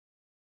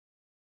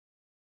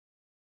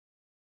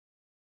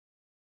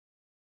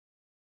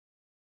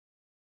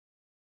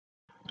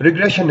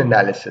Regression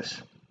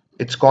analysis,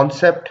 its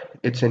concept,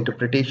 its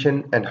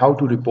interpretation, and how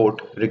to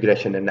report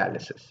regression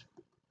analysis.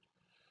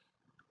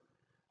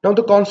 Now,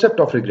 the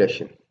concept of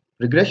regression.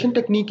 Regression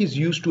technique is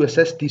used to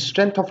assess the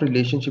strength of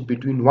relationship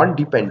between one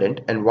dependent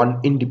and one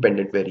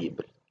independent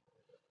variable.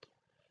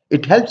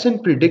 It helps in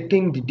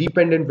predicting the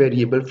dependent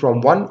variable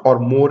from one or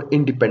more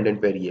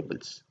independent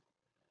variables.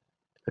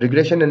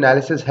 Regression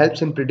analysis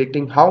helps in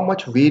predicting how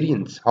much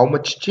variance, how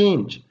much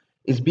change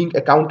is being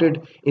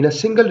accounted in a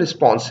single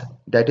response,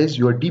 that is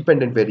your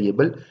dependent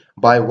variable,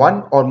 by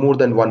one or more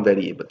than one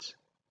variables.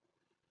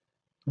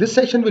 This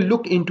session will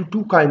look into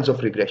two kinds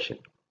of regression,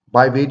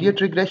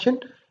 bivariate regression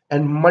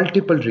and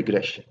multiple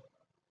regression.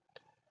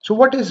 So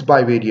what is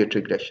bivariate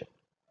regression?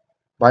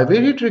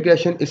 Bivariate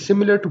regression is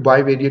similar to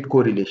bivariate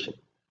correlation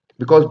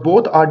because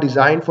both are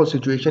designed for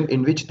situations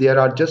in which there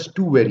are just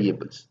two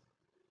variables.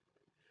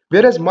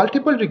 Whereas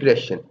multiple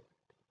regression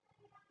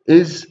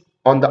is,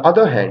 on the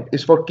other hand,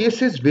 is for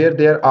cases where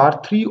there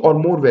are three or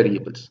more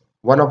variables.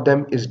 One of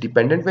them is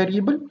dependent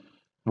variable,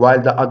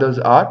 while the others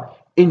are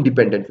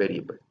independent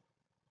variable.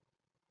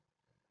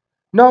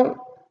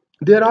 Now,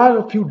 there are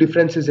a few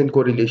differences in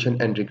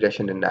correlation and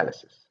regression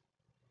analysis.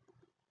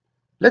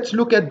 Let's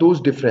look at those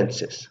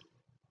differences.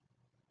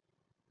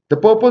 The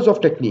purpose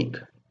of technique.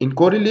 In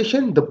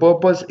correlation, the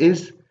purpose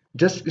is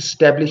just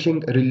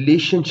establishing a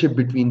relationship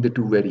between the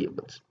two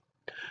variables.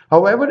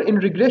 However, in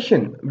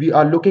regression, we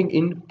are looking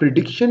in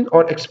prediction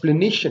or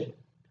explanation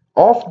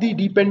of the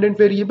dependent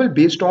variable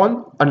based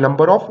on a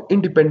number of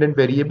independent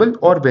variable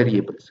or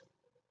variables.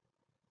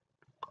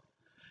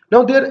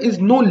 Now, there is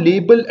no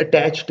label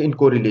attached in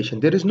correlation.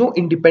 There is no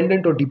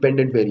independent or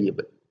dependent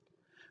variable.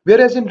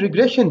 Whereas in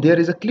regression, there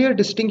is a clear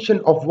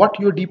distinction of what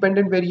your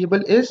dependent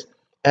variable is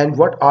and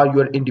what are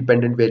your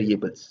independent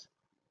variables.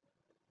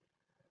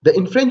 The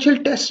inferential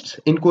test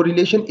in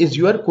correlation is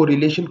your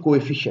correlation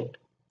coefficient,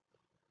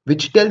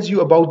 which tells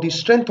you about the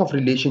strength of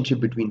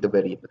relationship between the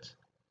variables.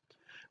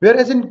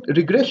 Whereas in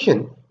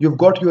regression, you've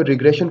got your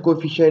regression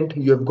coefficient,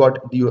 you have got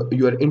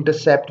your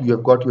intercept, you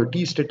have got your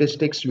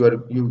t-statistics,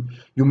 you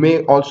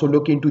may also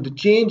look into the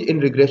change in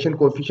regression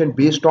coefficient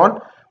based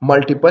on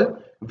multiple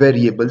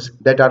variables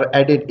that are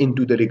added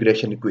into the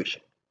regression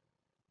equation.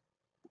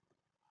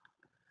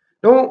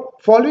 Now,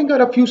 following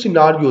are a few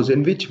scenarios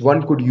in which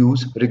one could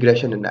use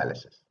regression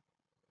analysis.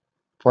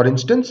 For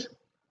instance,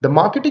 the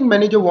marketing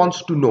manager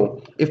wants to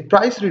know if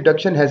price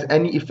reduction has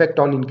any effect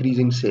on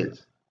increasing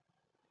sales.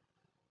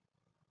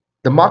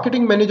 The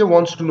marketing manager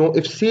wants to know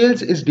if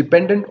sales is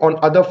dependent on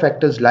other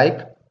factors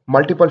like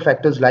multiple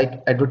factors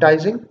like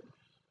advertising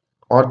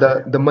or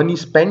the money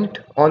spent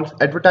on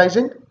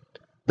advertising,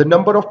 the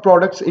number of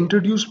products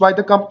introduced by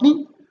the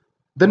company,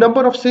 the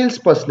number of sales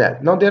personnel.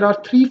 Now there are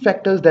three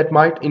factors that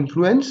might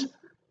influence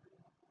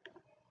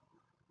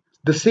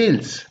the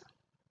sales.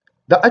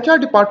 The HR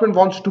department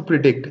wants to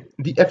predict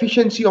the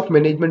efficiency of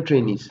management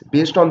trainees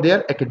based on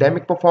their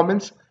academic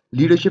performance,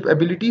 leadership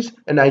abilities,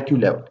 and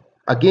IQ level.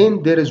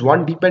 Again, there is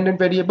one dependent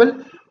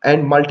variable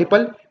and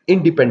multiple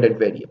independent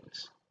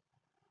variables.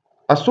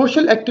 A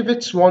social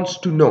activist wants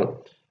to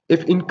know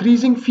if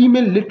increasing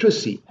female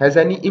literacy has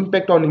any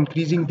impact on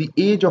increasing the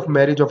age of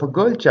marriage of a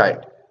girl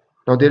child.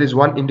 Now, there is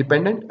one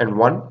independent and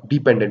one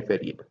dependent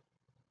variable.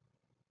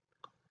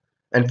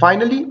 And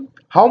finally,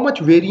 how much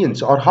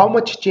variance or how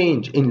much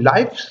change in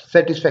life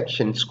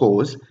satisfaction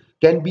scores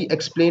can be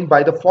explained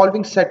by the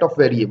following set of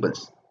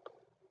variables.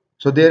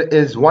 So there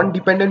is one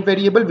dependent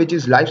variable which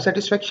is life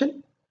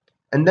satisfaction,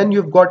 and then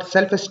you've got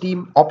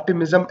self-esteem,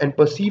 optimism, and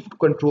perceived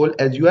control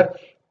as your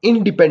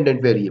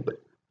independent variable.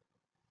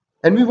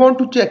 And we want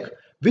to check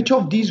which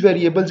of these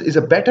variables is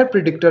a better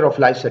predictor of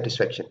life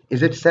satisfaction.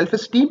 Is it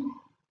self-esteem?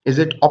 Is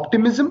it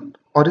optimism?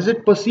 Or is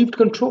it perceived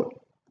control?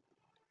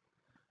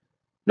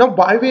 Now,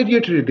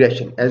 bivariate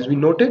regression, as we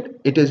noted,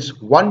 it is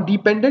one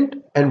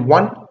dependent and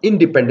one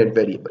independent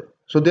variable.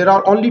 So there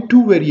are only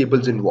two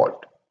variables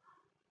involved.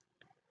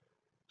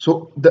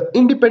 So the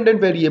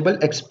independent variable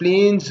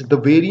explains the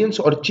variance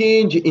or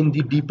change in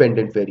the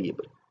dependent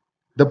variable.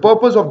 The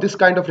purpose of this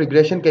kind of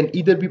regression can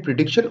either be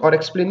prediction or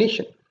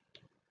explanation.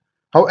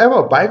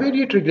 However,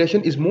 bivariate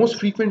regression is most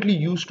frequently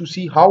used to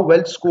see how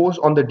well scores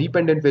on the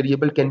dependent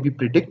variable can be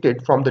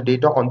predicted from the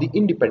data on the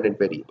independent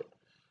variable.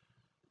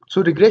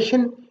 So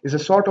regression is a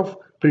sort of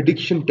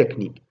prediction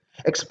technique,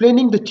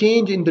 explaining the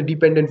change in the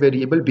dependent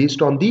variable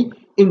based on the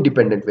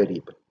independent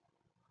variable.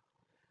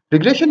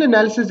 Regression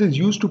analysis is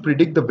used to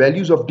predict the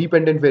values of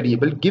dependent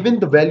variable given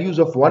the values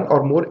of one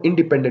or more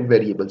independent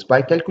variables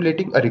by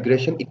calculating a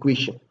regression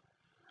equation.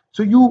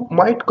 So you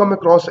might come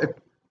across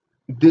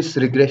this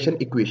regression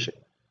equation.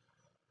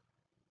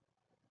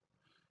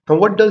 Now,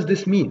 what does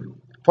this mean?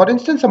 For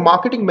instance, a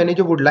marketing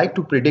manager would like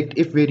to predict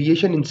if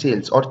variation in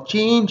sales or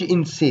change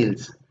in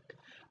sales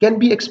can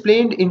be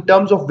explained in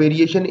terms of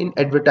variation in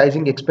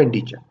advertising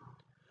expenditure.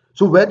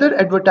 So whether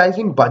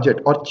advertising budget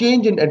or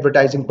change in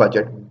advertising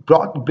budget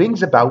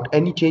brings about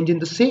any change in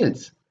the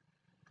sales.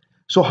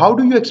 So how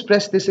do you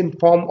express this in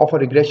form of a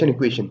regression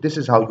equation? This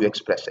is how you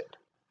express it.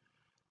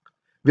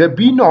 Where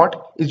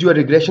B0 is your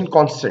regression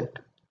constant.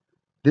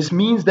 This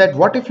means that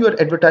what if your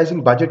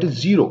advertising budget is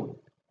zero?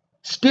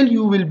 Still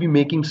you will be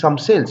making some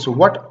sales. So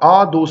what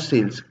are those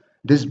sales?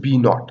 This B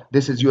naught.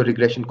 This is your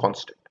regression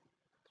constant.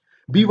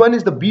 B1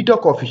 is the beta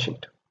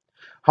coefficient.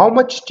 How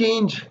much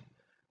change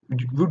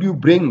would you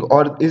bring,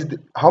 or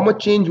how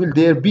much change will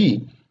there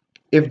be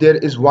if there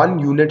is 1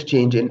 unit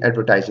change in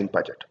advertising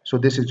budget? So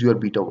this is your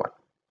beta 1.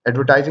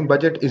 Advertising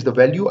budget is the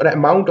value or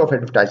amount of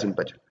advertising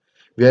budget,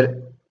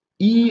 where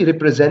E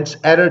represents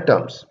error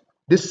terms.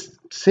 This,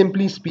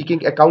 simply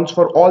speaking, accounts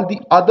for all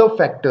the other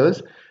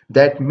factors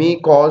that may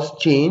cause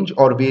change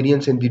or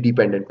variance in the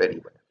dependent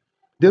variable.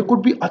 There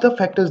could be other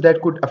factors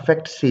that could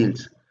affect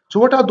sales. So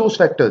what are those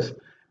factors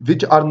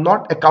which are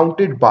not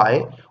accounted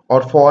by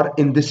or for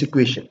in this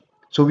equation?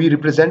 So we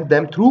represent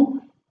them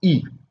through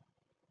E.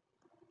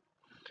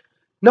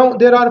 Now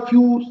there are a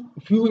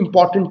few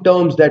important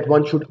terms that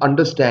one should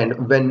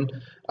understand when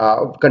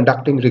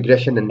conducting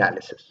regression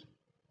analysis.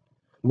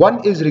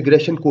 One is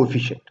regression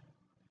coefficient.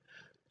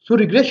 So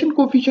regression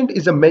coefficient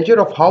is a measure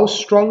of how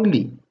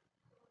strongly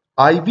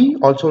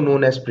IV, also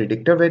known as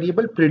predictor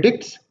variable,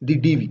 predicts the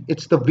DV.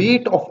 It's the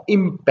weight of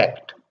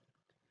impact.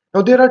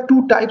 Now there are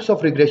two types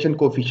of regression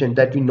coefficient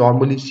that we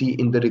normally see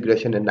in the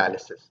regression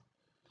analysis.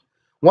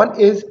 One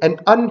is an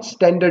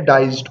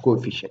unstandardized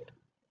coefficient,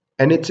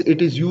 and it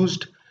is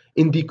used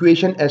in the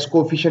equation as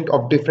coefficient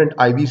of different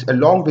IVs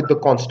along with the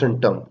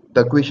constant term,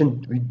 the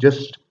equation we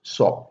just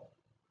saw.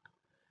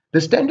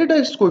 The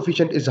standardized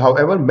coefficient is,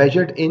 however,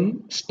 measured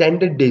in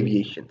standard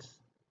deviations.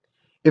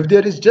 If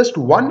there is just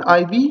one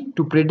IV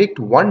to predict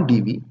one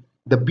DV,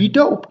 the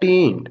beta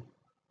obtained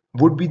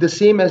would be the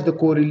same as the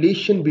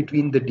correlation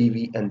between the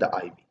DV and the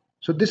IV.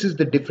 So this is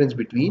the difference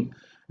between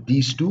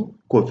these two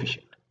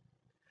coefficients.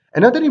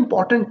 Another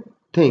important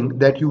thing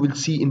that you will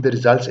see in the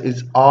results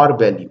is R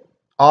value,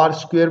 R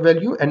square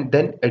value, and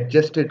then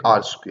adjusted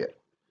R square.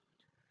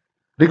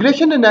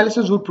 Regression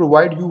analysis will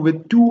provide you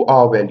with two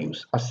R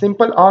values, a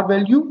simple R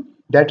value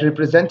that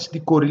represents the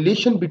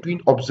correlation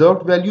between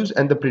observed values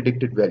and the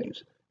predicted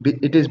values.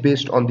 It is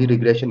based on the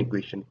regression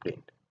equation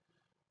plane.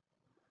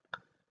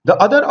 The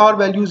other R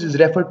values is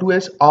referred to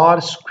as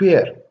R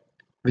square,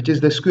 which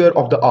is the square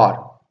of the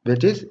R,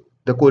 which is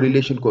the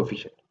correlation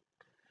coefficient.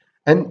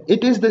 And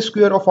it is the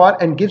square of R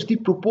and gives the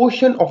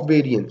proportion of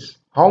variance.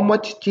 How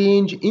much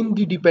change in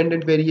the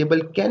dependent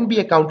variable can be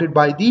accounted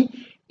by the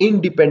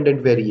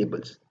independent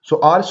variables. So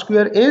R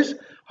square is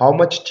how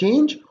much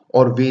change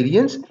or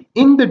variance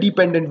in the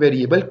dependent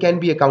variable can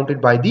be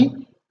accounted by the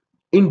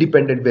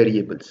independent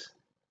variables.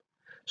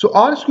 So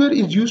R square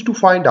is used to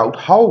find out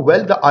how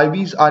well the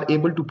IVs are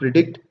able to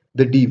predict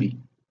the DV.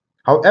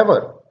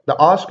 However, the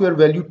R square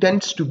value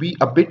tends to be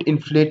a bit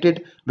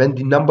inflated when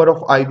the number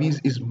of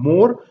IVs is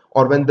more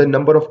or when the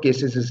number of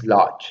cases is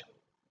large.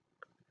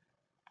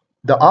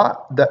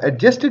 The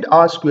adjusted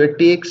R square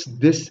takes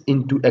this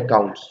into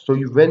account. So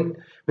when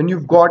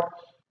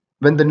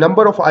the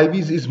number of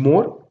IVs is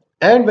more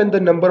and when the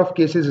number of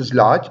cases is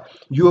large,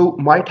 you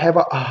might have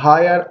a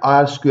higher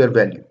R square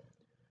value.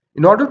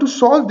 In order to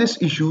solve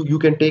this issue, you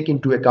can take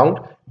into account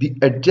the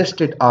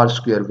adjusted R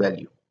square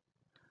value.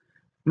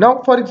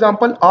 Now, for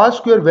example, R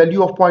square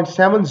value of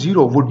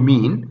 0.70 would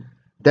mean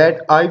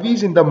that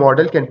IVs in the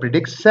model can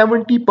predict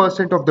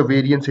 70% of the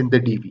variance in the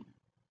DV.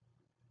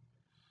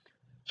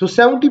 So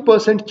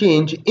 70%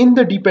 change in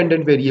the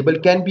dependent variable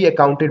can be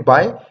accounted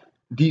by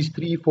these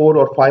 3, 4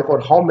 or 5 or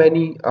how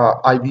many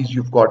IVs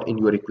you've got in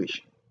your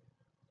equation.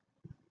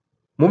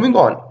 Moving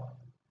on,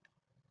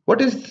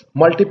 what is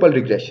multiple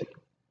regression?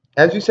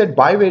 As we said,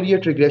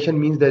 bivariate regression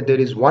means that there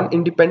is one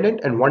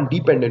independent and one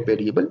dependent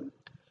variable.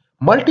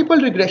 Multiple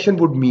regression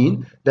would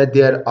mean that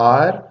there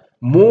are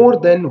more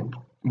than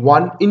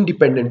one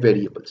independent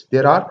variables.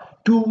 There are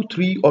 2,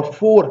 3 or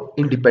 4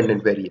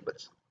 independent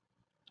variables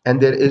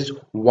and there is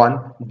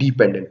one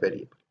dependent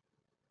variable.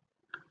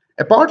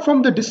 Apart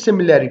from the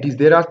dissimilarities,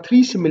 there are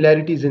 3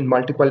 similarities in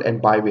multiple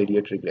and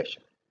bivariate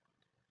regression.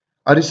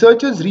 A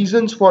researcher's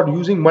reasons for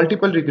using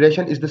multiple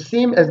regression is the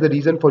same as the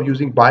reason for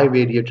using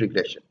bivariate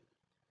regression,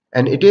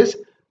 and it is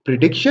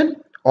prediction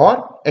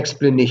or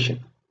explanation.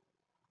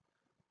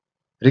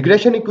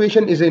 Regression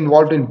equation is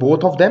involved in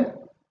both of them,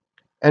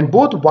 and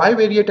both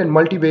bivariate and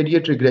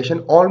multivariate regression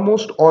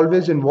almost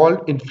always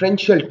involve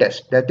inferential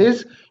test. That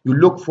is, you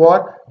look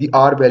for the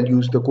R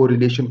values, the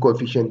correlation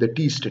coefficient, the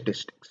T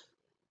statistics.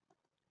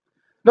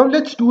 Now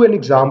let's do an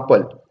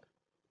example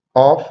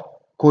of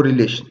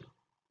regression.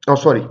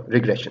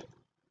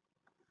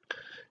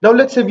 Now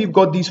let's say we've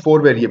got these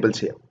 4 variables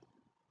here,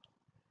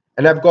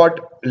 and I've got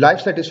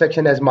life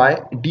satisfaction as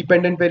my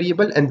dependent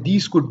variable and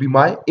these could be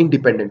my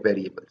independent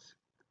variables.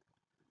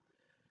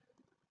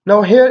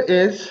 Now here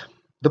is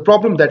the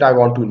problem that I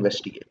want to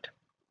investigate.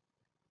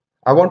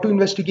 I want to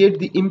investigate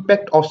the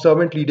impact of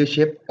servant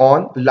leadership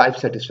on life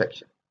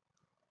satisfaction.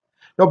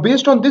 Now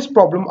based on this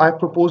problem, I have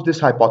proposed this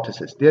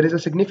hypothesis. There is a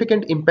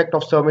significant impact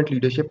of servant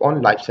leadership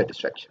on life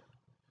satisfaction.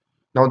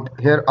 Now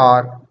here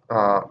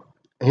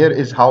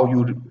is how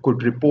you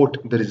could report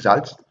the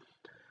results.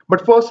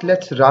 But first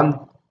let's run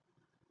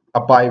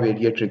a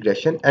bivariate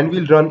regression and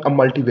we'll run a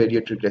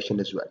multivariate regression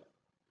as well.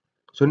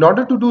 So in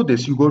order to do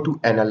this, you go to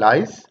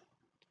Analyze,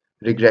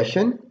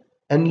 Regression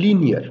and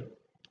Linear.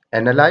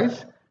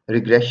 Analyze,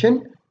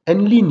 Regression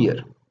and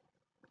Linear.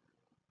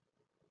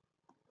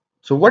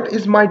 So what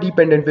is my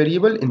dependent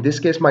variable? In this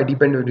case, my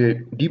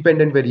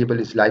dependent variable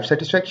is life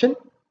satisfaction.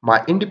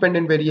 My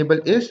independent variable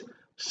is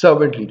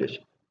servant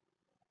leadership.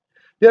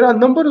 There are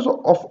numbers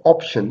of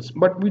options,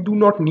 but we do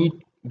not need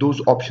those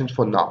options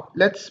for now.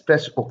 Let's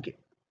press OK.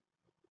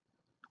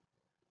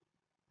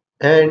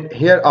 And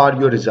here are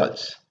your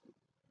results.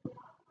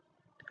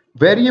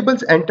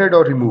 Variables entered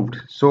or removed.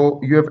 So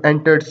you have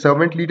entered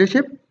servant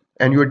leadership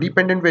and your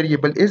dependent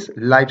variable is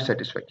life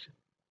satisfaction.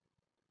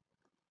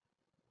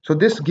 So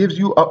this gives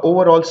you an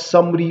overall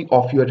summary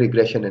of your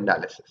regression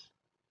analysis.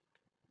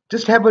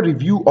 Just have a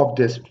review of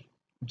this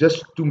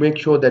just to make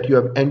sure that you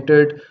have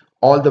entered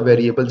all the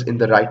variables in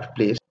the right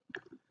place.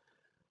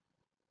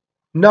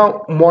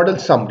 Now, model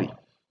summary.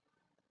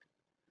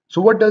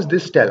 So what does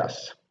this tell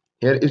us?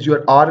 Here is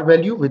your R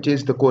value, which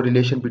is the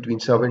correlation between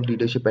servant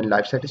leadership and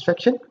life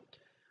satisfaction.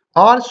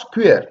 R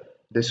square,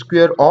 the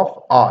square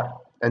of R,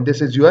 and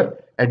this is your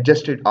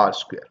adjusted R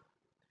square.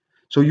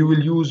 So you will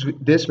use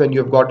this when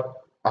you have got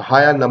a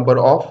higher number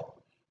of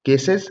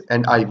cases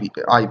and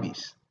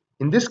IVs.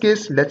 In this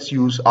case, let's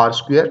use R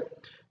square,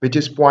 which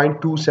is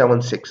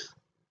 0.276.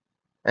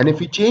 And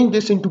if we change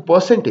this into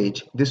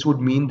percentage, this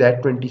would mean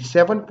that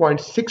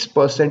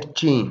 27.6%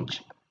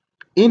 change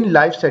in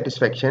life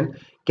satisfaction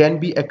can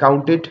be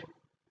accounted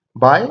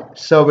by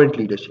servant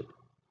leadership.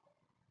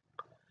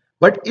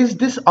 But is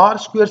this R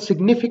square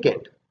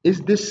significant?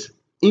 Is this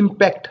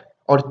impact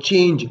or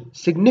change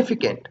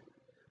significant?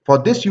 For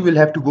this, you will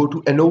have to go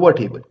to ANOVA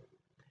table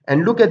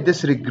and look at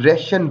this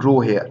regression row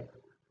here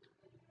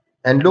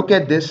and look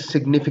at this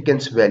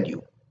significance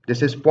value.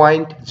 This is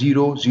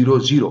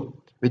 0.000,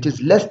 which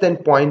is less than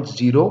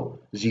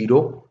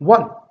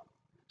 0.001.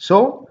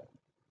 So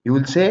you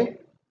will say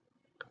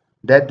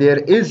that there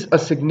is a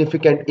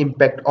significant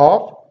impact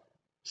of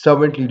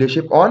servant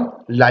leadership on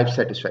life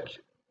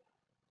satisfaction.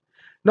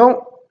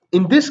 Now,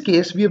 in this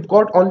case, we have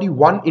got only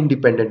one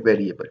independent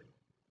variable.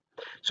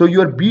 So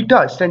your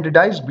beta,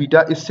 standardized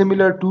beta, is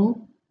similar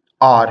to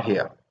R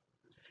here.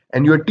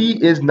 And your T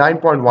is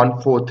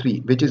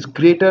 9.143, which is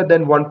greater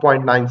than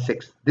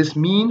 1.96. This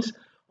means,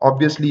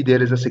 obviously,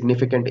 there is a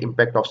significant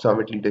impact of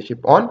servant leadership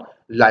on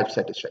life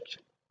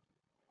satisfaction.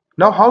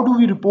 Now, how do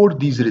we report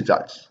these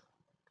results?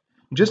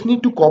 You just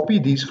need to copy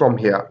these from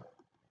here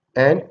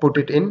and put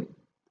it in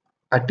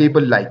a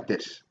table like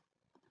this,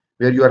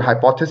 where your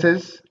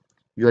hypothesis,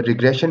 your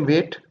regression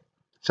weight,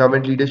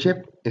 servant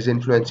leadership is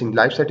influencing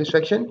life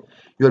satisfaction,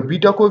 your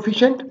beta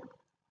coefficient,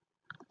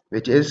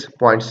 which is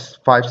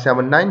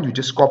 0.579, you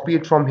just copy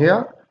it from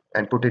here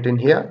and put it in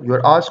here,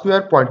 your R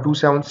square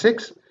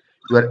 0.276,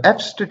 your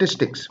F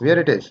statistics, where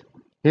it is,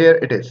 here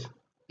it is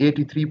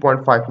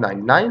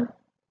 83.599,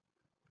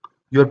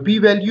 your p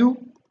value,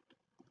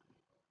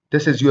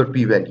 this is your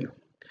p value.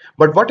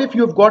 But what if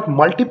you have got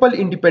multiple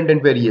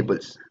independent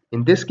variables?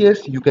 In this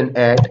case, you can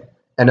add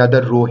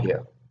another row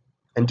here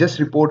and just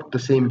report the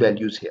same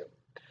values here.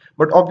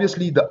 But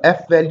obviously the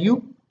F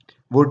value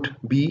would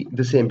be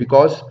the same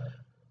because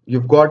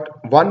you've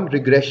got one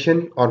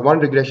regression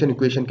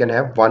equation can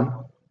have one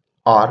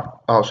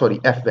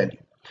F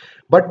value.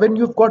 But when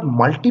you've got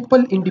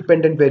multiple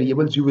independent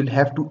variables, you will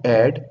have to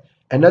add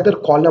another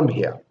column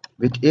here,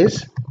 which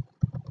is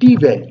T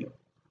value.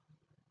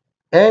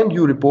 And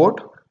you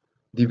report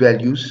the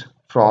values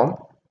from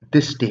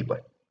this table.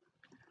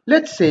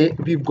 Let's say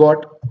we've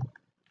got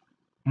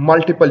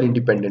multiple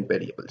independent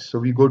variables. So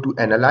we go to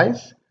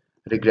Analyze,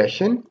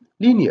 Regression,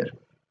 Linear.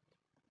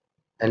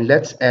 And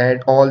let's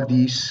add all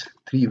these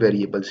three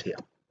variables here.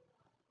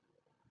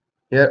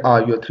 Here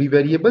are your three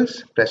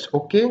variables. Press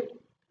OK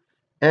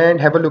and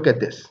have a look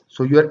at this.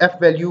 So your F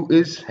value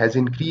has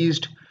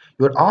increased,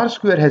 your R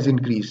square has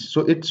increased.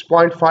 So it's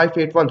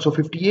 0.581. So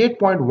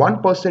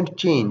 58.1%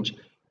 change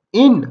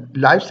in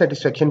life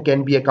satisfaction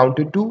can be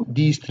accounted to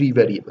these three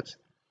variables.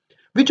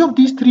 Which of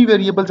these three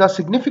variables are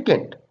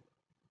significant?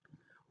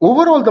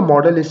 Overall, the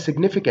model is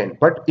significant,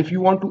 but if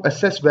you want to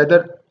assess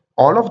whether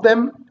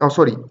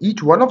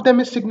each one of them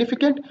is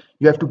significant,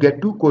 you have to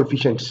get to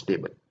coefficients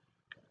table.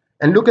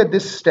 And look at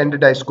this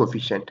standardized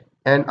coefficient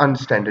and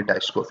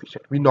unstandardized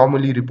coefficient. We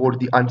normally report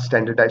the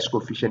unstandardized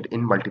coefficient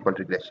in multiple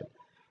regression.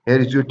 Here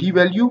is your T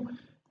value.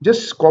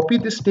 Just copy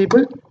this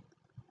table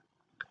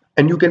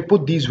and you can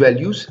put these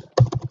values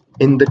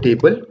in the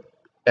table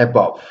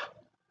above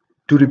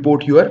to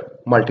report your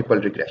multiple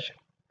regression.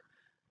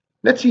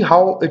 Let's see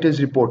how it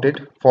is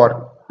reported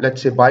for,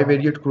 let's say,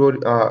 bivariate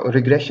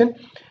regression.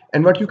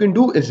 And what you can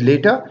do is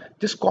later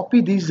just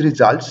copy these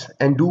results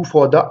and do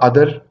for the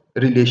other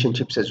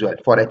relationships as well,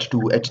 for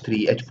H2,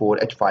 H3,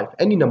 H4, H5,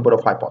 any number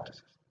of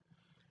hypotheses.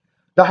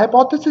 The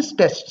hypothesis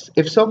tests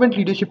if servant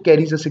leadership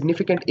carries a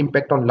significant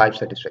impact on life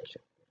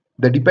satisfaction.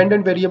 The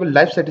dependent variable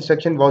life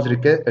satisfaction was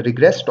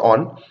regressed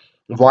on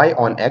Y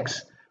on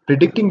X,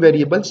 predicting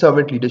variable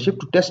servant leadership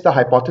to test the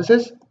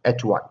hypothesis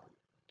H1.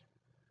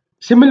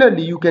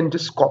 Similarly, you can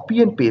just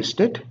copy and paste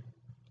it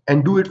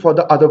and do it for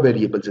the other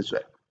variables as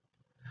well.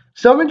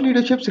 Servant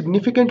leadership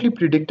significantly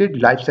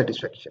predicted life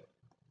satisfaction.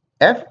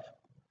 F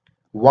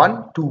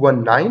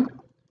 1219,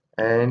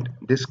 and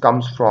this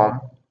comes from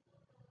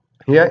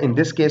here. In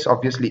this case,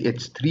 obviously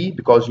it's 3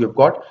 because you've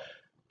got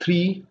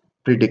 3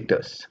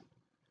 predictors.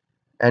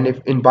 And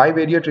if in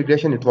bivariate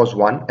regression it was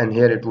 1, and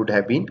here it would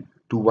have been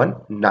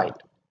 219.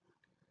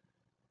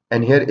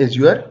 And here is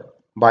your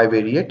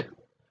bivariate,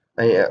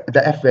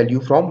 the F value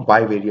from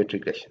bivariate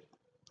regression.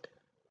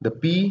 The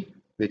P,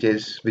 which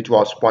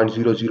was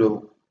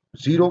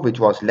 0.000, which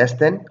was less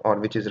than, or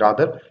which is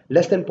rather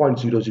less than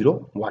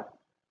 0.001.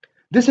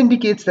 This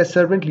indicates that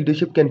servant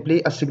leadership can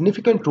play a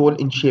significant role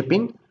in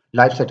shaping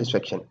life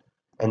satisfaction.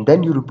 And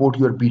then you report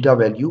your beta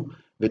value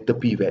with the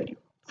P value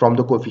from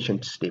the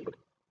coefficients table.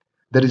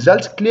 The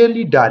results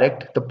clearly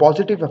direct the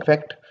positive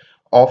effect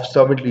of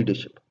servant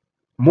leadership.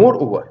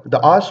 Moreover, the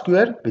R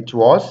square, which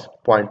was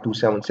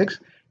 0.276,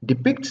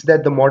 depicts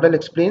that the model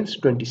explains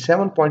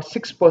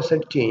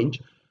 27.6%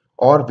 change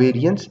or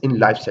variance in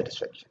life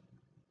satisfaction.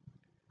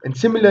 And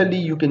similarly,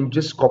 you can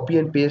just copy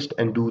and paste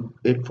and do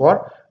it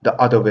for the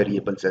other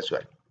variables as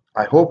well.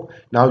 I hope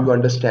now you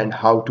understand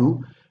how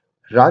to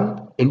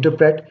run,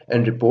 interpret,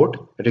 and report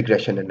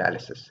regression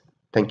analysis.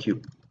 Thank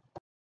you.